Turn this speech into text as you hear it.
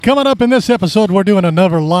Coming up in this episode, we're doing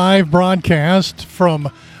another live broadcast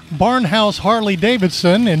from Barnhouse Harley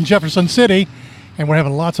Davidson in Jefferson City, and we're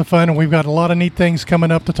having lots of fun, and we've got a lot of neat things coming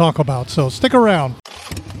up to talk about, so stick around.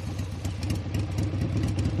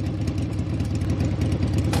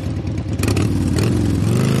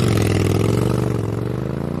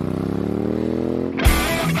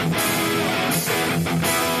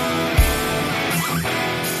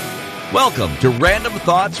 Welcome to Random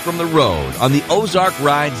Thoughts from the Road on the Ozark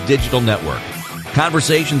Rides Digital Network.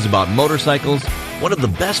 Conversations about motorcycles, one of the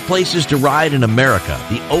best places to ride in America,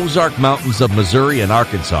 the Ozark Mountains of Missouri and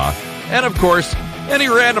Arkansas, and of course, any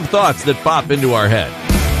random thoughts that pop into our head.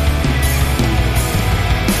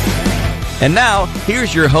 And now,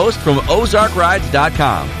 here's your host from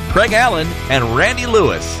OzarkRides.com, Craig Allen and Randy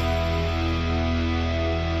Lewis.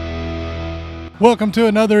 Welcome to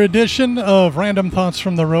another edition of Random Thoughts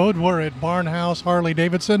from the Road. We're at Barnhouse Harley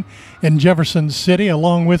Davidson in Jefferson City.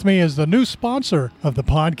 Along with me is the new sponsor of the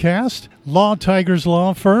podcast, Law Tigers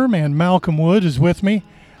Law Firm, and Malcolm Wood is with me.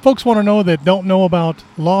 Folks want to know that don't know about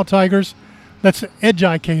Law Tigers. Let's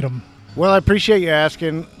educate them. Well, I appreciate you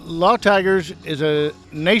asking. Law Tigers is a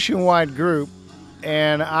nationwide group,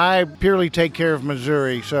 and I purely take care of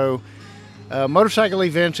Missouri. So motorcycle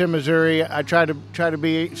events in Missouri, I try to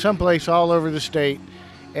be someplace all over the state.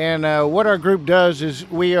 And what our group does is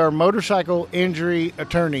we are motorcycle injury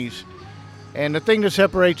attorneys. And the thing that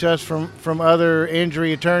separates us from other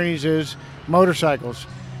injury attorneys is motorcycles.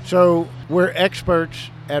 So we're experts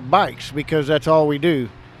at bikes because that's all we do.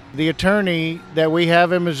 The attorney that we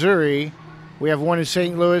have in Missouri, we have one in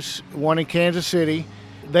St. Louis, one in Kansas City,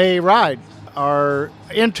 they ride. Our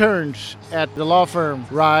interns at the law firm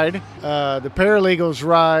ride, the paralegals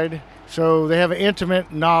ride, so they have an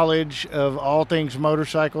intimate knowledge of all things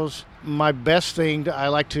motorcycles. My best thing I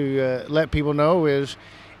like to let people know is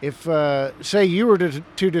if, say you were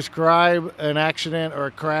to describe an accident or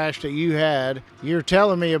a crash that you had, you're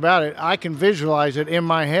telling me about it, I can visualize it in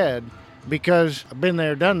my head because I've been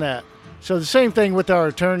there, done that. So the same thing with our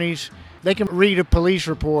attorneys. They can read a police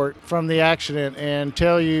report from the accident and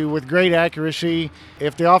tell you with great accuracy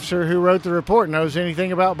if the officer who wrote the report knows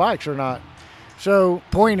anything about bikes or not. So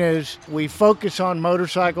point is, we focus on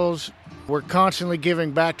motorcycles. We're constantly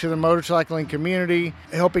giving back to the motorcycling community,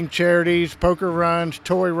 helping charities, poker runs,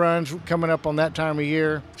 toy runs coming up on that time of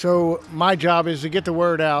year. So my job is to get the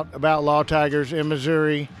word out about Law Tigers in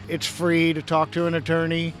Missouri. It's free to talk to an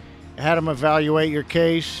attorney, had them evaluate your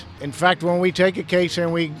case. In fact, when we take a case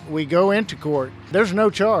and we go into court, there's no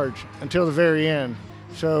charge until the very end.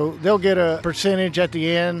 So they'll get a percentage at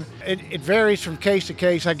the end. It varies from case to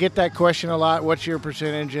case. I get that question a lot, what's your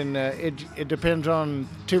percentage? And it depends on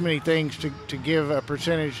too many things to give a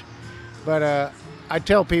percentage. But I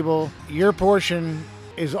tell people, your portion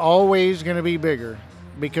is always going to be bigger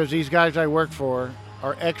because these guys I work for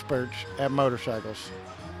are experts at motorcycles.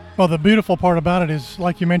 Well, the beautiful part about it is,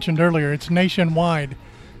 like you mentioned earlier, it's nationwide.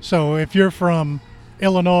 So if you're from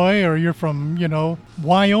Illinois or you're from,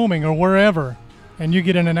 Wyoming or wherever, and you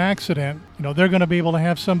get in an accident, they're going to be able to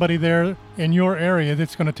have somebody there in your area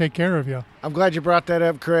that's going to take care of you. I'm glad you brought that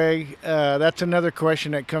up, Craig. That's another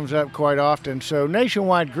question that comes up quite often. So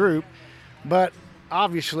nationwide group, but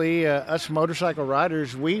obviously us motorcycle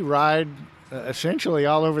riders, we ride essentially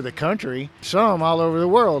all over the country, some all over the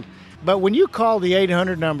world. But when you call the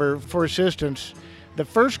 800 number for assistance, the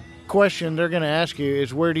first question they're going to ask you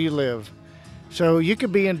is, where do you live? So you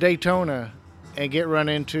could be in Daytona and get run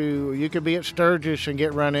into, you could be at Sturgis and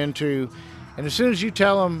get run into, and as soon as you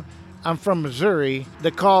tell them, I'm from Missouri, the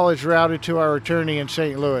call is routed to our attorney in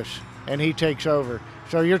St. Louis, and he takes over.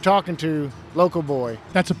 So you're talking to local boy.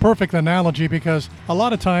 That's a perfect analogy because a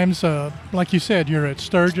lot of times, like you said, you're at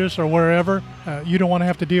Sturgis or wherever, you don't want to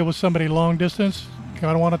have to deal with somebody long distance. You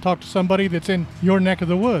kind of want to talk to somebody that's in your neck of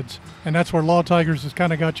the woods, and that's where Law Tigers has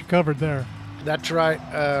kind of got you covered there. That's right.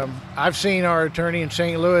 I've seen our attorney in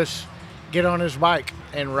St. Louis get on his bike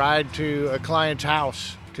and ride to a client's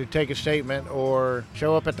house to take a statement or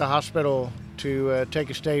show up at the hospital to take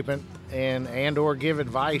a statement and or give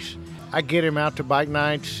advice. I get him out to bike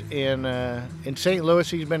nights in St. Louis.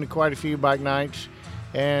 He's been to quite a few bike nights,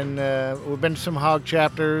 and we've been to some hog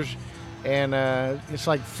chapters. And it's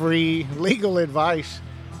like free legal advice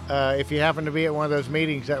if you happen to be at one of those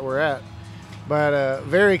meetings that we're at. But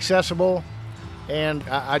very accessible, and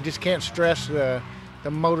I just can't stress the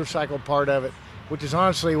motorcycle part of it, which is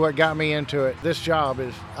honestly what got me into it. This job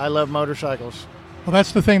is, I love motorcycles. Well,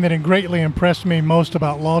 that's the thing that greatly impressed me most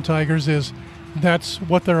about Law Tigers is that's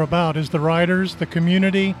what they're about, is the riders, the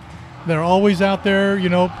community. They're always out there,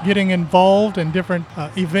 getting involved in different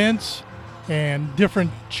events. and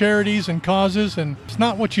different charities and causes, and it's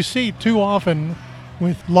not what you see too often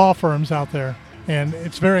with law firms out there, and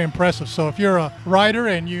it's very impressive. So if you're a rider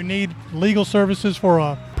and you need legal services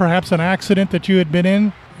for perhaps an accident that you had been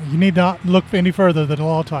in, you need not look any further than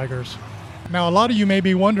Law Tigers. Now, a lot of you may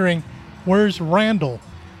be wondering, where's Randall?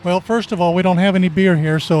 Well, first of all, we don't have any beer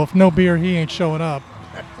here, so if no beer, he ain't showing up.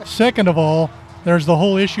 Second of all, there's the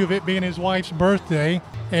whole issue of it being his wife's birthday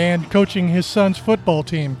and coaching his son's football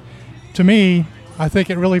team. To me, I think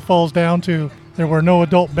it really falls down to there were no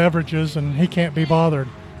adult beverages and he can't be bothered.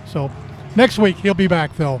 So next week, he'll be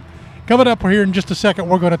back, though. Coming up here in just a second,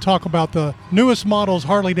 we're going to talk about the newest models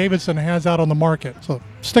Harley Davidson has out on the market. So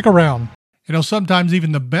stick around. You know, sometimes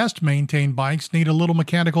even the best maintained bikes need a little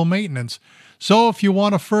mechanical maintenance. So if you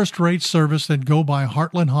want a first-rate service, then go by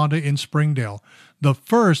Heartland Honda in Springdale, the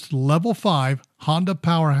first Level 5 Honda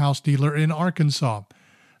powerhouse dealer in Arkansas.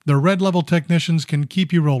 Their Red Level technicians can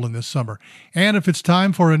keep you rolling this summer. And if it's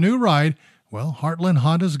time for a new ride, well, Heartland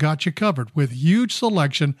Honda's got you covered with huge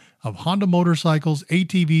selection of Honda motorcycles,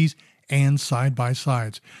 ATVs, and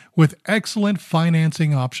side-by-sides with excellent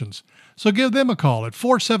financing options. So give them a call at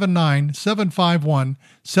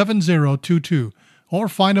 479-751-7022 or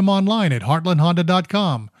find them online at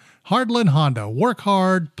heartlandhonda.com. Heartland Honda, work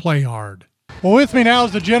hard, play hard. Well, with me now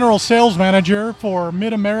is the general sales manager for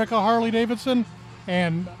Mid-America Harley Davidson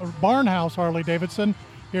and Barnhouse Harley Davidson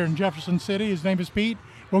here in Jefferson City. His name is Pete.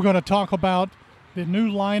 We're going to talk about the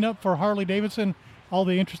new lineup for Harley Davidson, all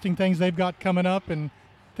the interesting things they've got coming up and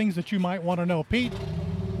things that you might want to know. Pete,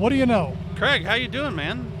 what do you know? Craig, how you doing,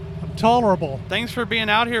 man? I'm tolerable. Thanks for being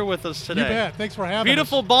out here with us today. You bet. Thanks for having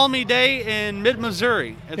Beautiful us. balmy day in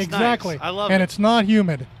mid-Missouri. It's exactly. Nice. I love it. And it's not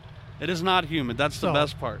humid. It is not humid. That's the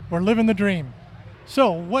best part. We're living the dream.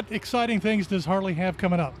 So what exciting things does Harley have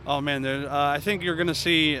coming up? Oh, man, I think you're going to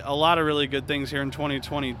see a lot of really good things here in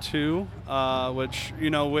 2022, which, you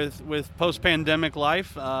know, with post-pandemic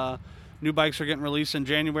life, new bikes are getting released in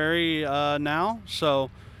January now. So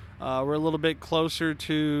we're a little bit closer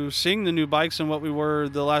to seeing the new bikes than what we were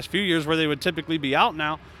the last few years where they would typically be out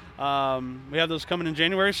now. We have those coming in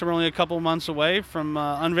January, so we're only a couple months away from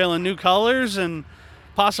unveiling new colors and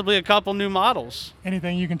possibly a couple new models.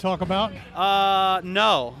 Anything you can talk about?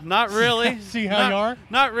 No, not really. See how you are?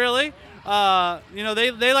 Not really. You know,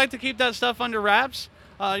 they like to keep that stuff under wraps.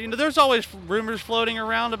 You know, there's always rumors floating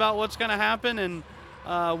around about what's going to happen and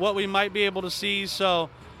what we might be able to see. So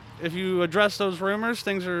if you address those rumors,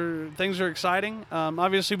 things are exciting.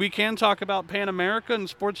 Obviously, we can talk about Pan America and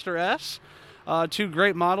Sportster S, two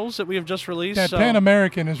great models that we have just released. That Pan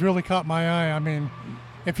American has really caught my eye. I mean,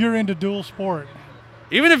 if you're into dual sport.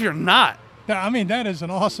 Even if you're not. I mean, that is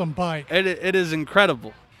an awesome bike. It is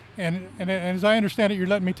incredible. And as I understand it, you're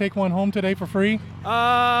letting me take one home today for free?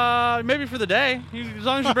 Maybe for the day. As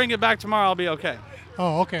long as you bring it back tomorrow, I'll be okay.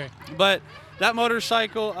 Oh, okay. But that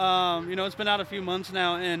motorcycle, you know, it's been out a few months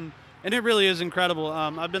now, and it really is incredible.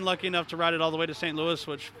 I've been lucky enough to ride it all the way to St. Louis,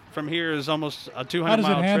 which from here is almost a 200-mile trip. How does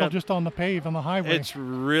it handle just on the pave, on the highway? It's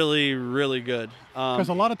really, really good. Because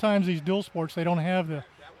a lot of times these dual sports, they don't have the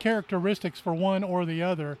characteristics for one or the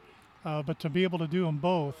other, but to be able to do them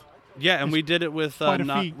both. Yeah, and we did it with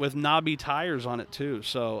with knobby tires on it too.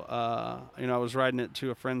 So you know, I was riding it to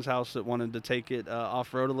a friend's house that wanted to take it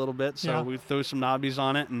off-road a little bit. So we threw some knobbies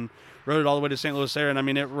on it and rode it all the way to St. Louis there. And I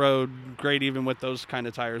mean, it rode great even with those kind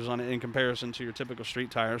of tires on it in comparison to your typical street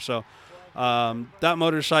tire. So that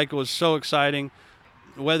motorcycle was so exciting.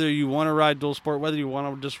 Whether you want to ride dual sport, whether you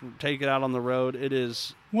want to just take it out on the road, it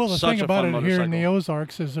is well, the such thing a about fun it here in the motorcycle.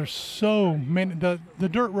 Ozarks is there's so many, the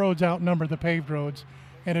dirt roads outnumber the paved roads,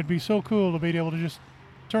 and it'd be so cool to be able to just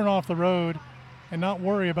turn off the road and not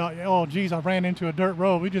worry about, oh, geez, I ran into a dirt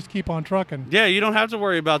road. We just keep on trucking. Yeah, you don't have to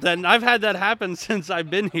worry about that. And I've had that happen since I've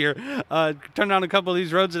been here. Turned down a couple of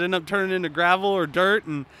these roads that end up turning into gravel or dirt,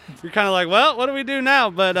 and you're kind of like, well, what do we do now?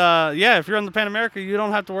 But, yeah, if you're on the Pan America, you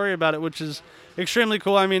don't have to worry about it, which is extremely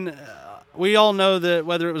cool. I mean, we all know that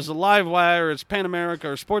whether it was the Livewire or it's Pan America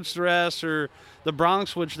or Sportster S or the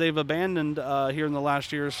Bronx, which they've abandoned here in the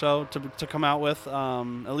last year or so to come out with,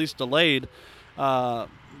 at least delayed,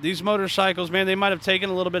 these motorcycles, man, they might have taken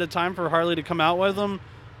a little bit of time for Harley to come out with them,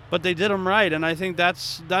 but they did them right. And I think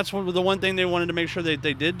that's the one thing they wanted to make sure that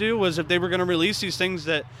they did do was if they were going to release these things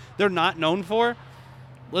that they're not known for,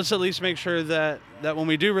 let's at least make sure that when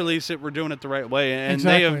we do release it, we're doing it the right way. And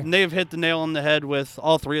exactly. they have hit the nail on the head with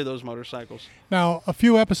all three of those motorcycles. Now, a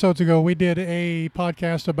few episodes ago, we did a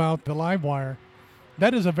podcast about the Livewire.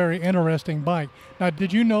 That is a very interesting bike. Now,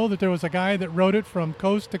 did you know that there was a guy that rode it from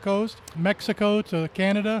coast to coast, Mexico to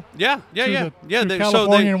Canada? Yeah. Through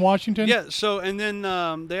California and Washington? Yeah, and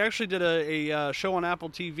then they actually did a show on Apple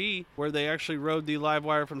TV where they actually rode the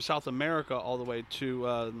Livewire from South America all the way to,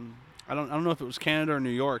 I don't know if it was Canada or New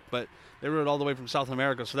York, but they rode all the way from South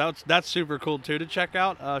America. So that's super cool, too, to check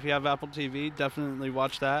out. If you have Apple TV, definitely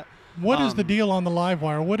watch that. What is the deal on the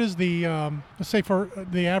Livewire? What is the, let's say for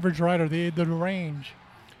the average rider, the range?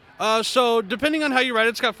 So depending on how you ride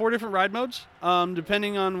it, it's got 4 different ride modes.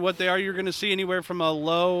 Depending on what they are, you're going to see anywhere from a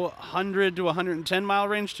low 100 to 110 mile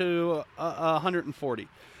range to 140.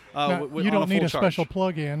 Now, you don't need a special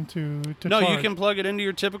plug-in to No, charge. you can plug it into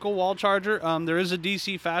your typical wall charger. There is a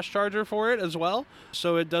DC fast charger for it as well,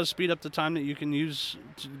 so it does speed up the time that you can use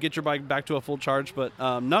to get your bike back to a full charge. But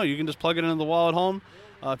no, you can just plug it into the wall at home.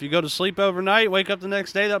 If you go to sleep overnight, wake up the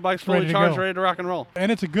next day, that bike's fully charged, ready to rock and roll.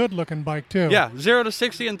 And it's a good-looking bike, too. Yeah, 0 to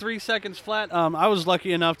 60 in 3 seconds flat. I was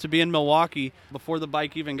lucky enough to be in Milwaukee before the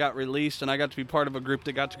bike even got released, and I got to be part of a group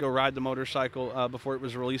that got to go ride the motorcycle before it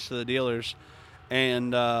was released to the dealers.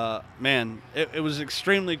 And, man, it was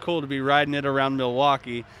extremely cool to be riding it around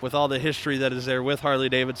Milwaukee with all the history that is there with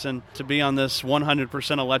Harley-Davidson, to be on this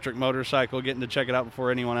 100% electric motorcycle, getting to check it out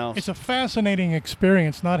before anyone else. It's a fascinating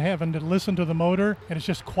experience not having to listen to the motor, and it's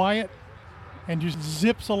just quiet and just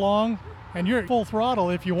zips along, and you're full throttle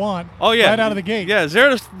if you want. Oh, yeah. Right out of the gate. Yeah,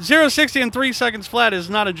 0 to 60 in 3 seconds flat is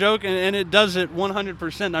not a joke, and it does it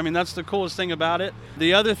 100%. I mean, that's the coolest thing about it.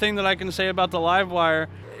 The other thing that I can say about the Livewire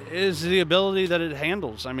is the ability that it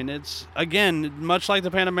handles. I mean, it's, again, much like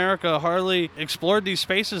the Pan America, Harley explored these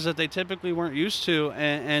spaces that they typically weren't used to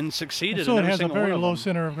and succeeded. And so in it has a every very single low one of them.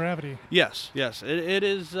 center of gravity. Yes. It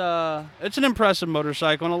is, it's an impressive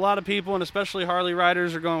motorcycle, and a lot of people, and especially Harley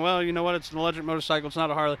riders, are going, well, you know what, it's an electric motorcycle, it's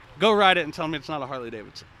not a Harley. Go ride it and tell me it's not a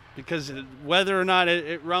Harley-Davidson. Because whether or not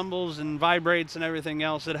it rumbles and vibrates and everything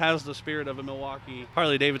else, it has the spirit of a Milwaukee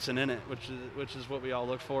Harley-Davidson in it, which is what we all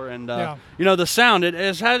look for. And you know, the sound,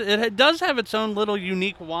 it does have its own little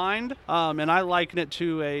unique whine, and I liken it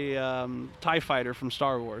to a TIE fighter from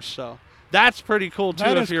Star Wars. So that's pretty cool too.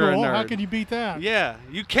 If you're cool. a nerd. How can you beat that? Yeah,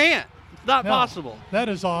 you can't. It's not possible. That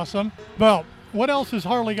is awesome. Well, what else has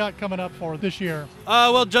Harley got coming up for this year?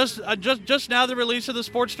 Well, just now the release of the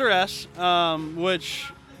Sportster S,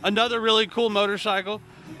 which. Another really cool motorcycle.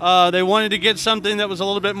 They wanted to get something that was a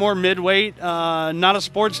little bit more mid-weight, not a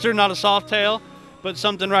Sportster, not a Softail, but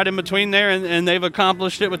something right in between there, and they've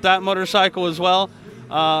accomplished it with that motorcycle as well.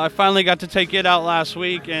 I finally got to take it out last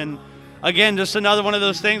week, and again, just another one of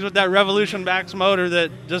those things with that Revolution Max motor that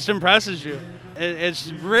just impresses you.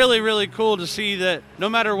 It's really, really cool to see that no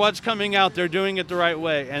matter what's coming out, they're doing it the right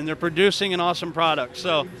way, and they're producing an awesome product.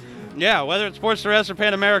 So, yeah, whether it's Sportster S or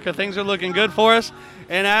Pan America, things are looking good for us.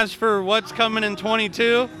 And as for what's coming in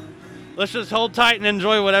 22, let's just hold tight and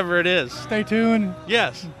enjoy whatever it is. Stay tuned.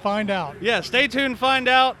 Yes. Find out. Yeah, stay tuned, find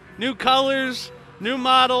out. New colors, new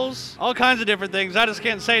models, all kinds of different things. I just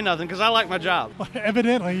can't say nothing because I like my job.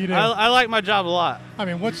 Evidently you do. I like my job a lot. I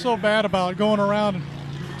mean, what's so bad about going around and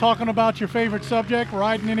talking about your favorite subject,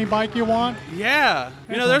 riding any bike you want? Yeah.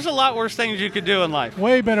 You know, there's a lot worse things you could do in life.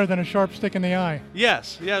 Way better than a sharp stick in the eye.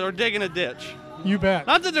 Yes. Yeah, or digging a ditch. You bet.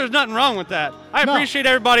 Not that there's nothing wrong with that. I appreciate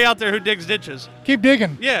everybody out there who digs ditches. Keep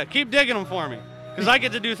digging. Yeah, keep digging them for me. Because I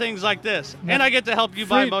get to do things like this. And I get to help you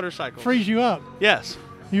buy motorcycles. Frees you up. Yes.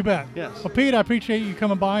 You bet. Yes. Well, Pete, I appreciate you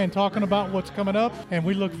coming by and talking about what's coming up. And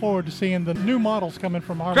we look forward to seeing the new models coming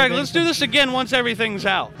from Harley. Greg, let's do this again once everything's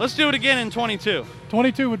out. Let's do it again in 22.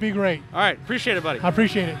 22 would be great. All right. Appreciate it, buddy. I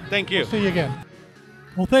appreciate it. Thank you. We'll see you again.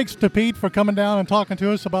 Well, thanks to Pete for coming down and talking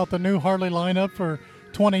to us about the new Harley lineup for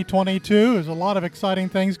 2022. There's a lot of exciting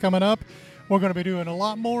things coming up. We're going to be doing a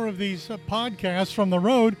lot more of these podcasts from the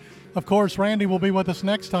road. Of course, Randy will be with us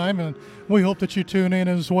next time, and we hope that you tune in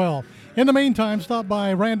as well. In the meantime, stop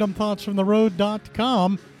by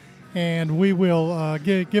randomthoughtsfromtheroad.com, and we will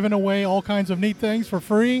giving away all kinds of neat things for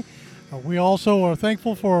free. We also are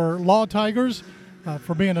thankful for Law Tigers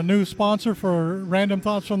for being a new sponsor for Random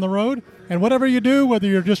Thoughts from the Road. And whatever you do, whether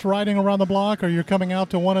you're just riding around the block or you're coming out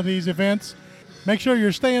to one of these events, make sure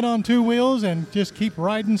you're staying on two wheels and just keep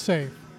riding safe.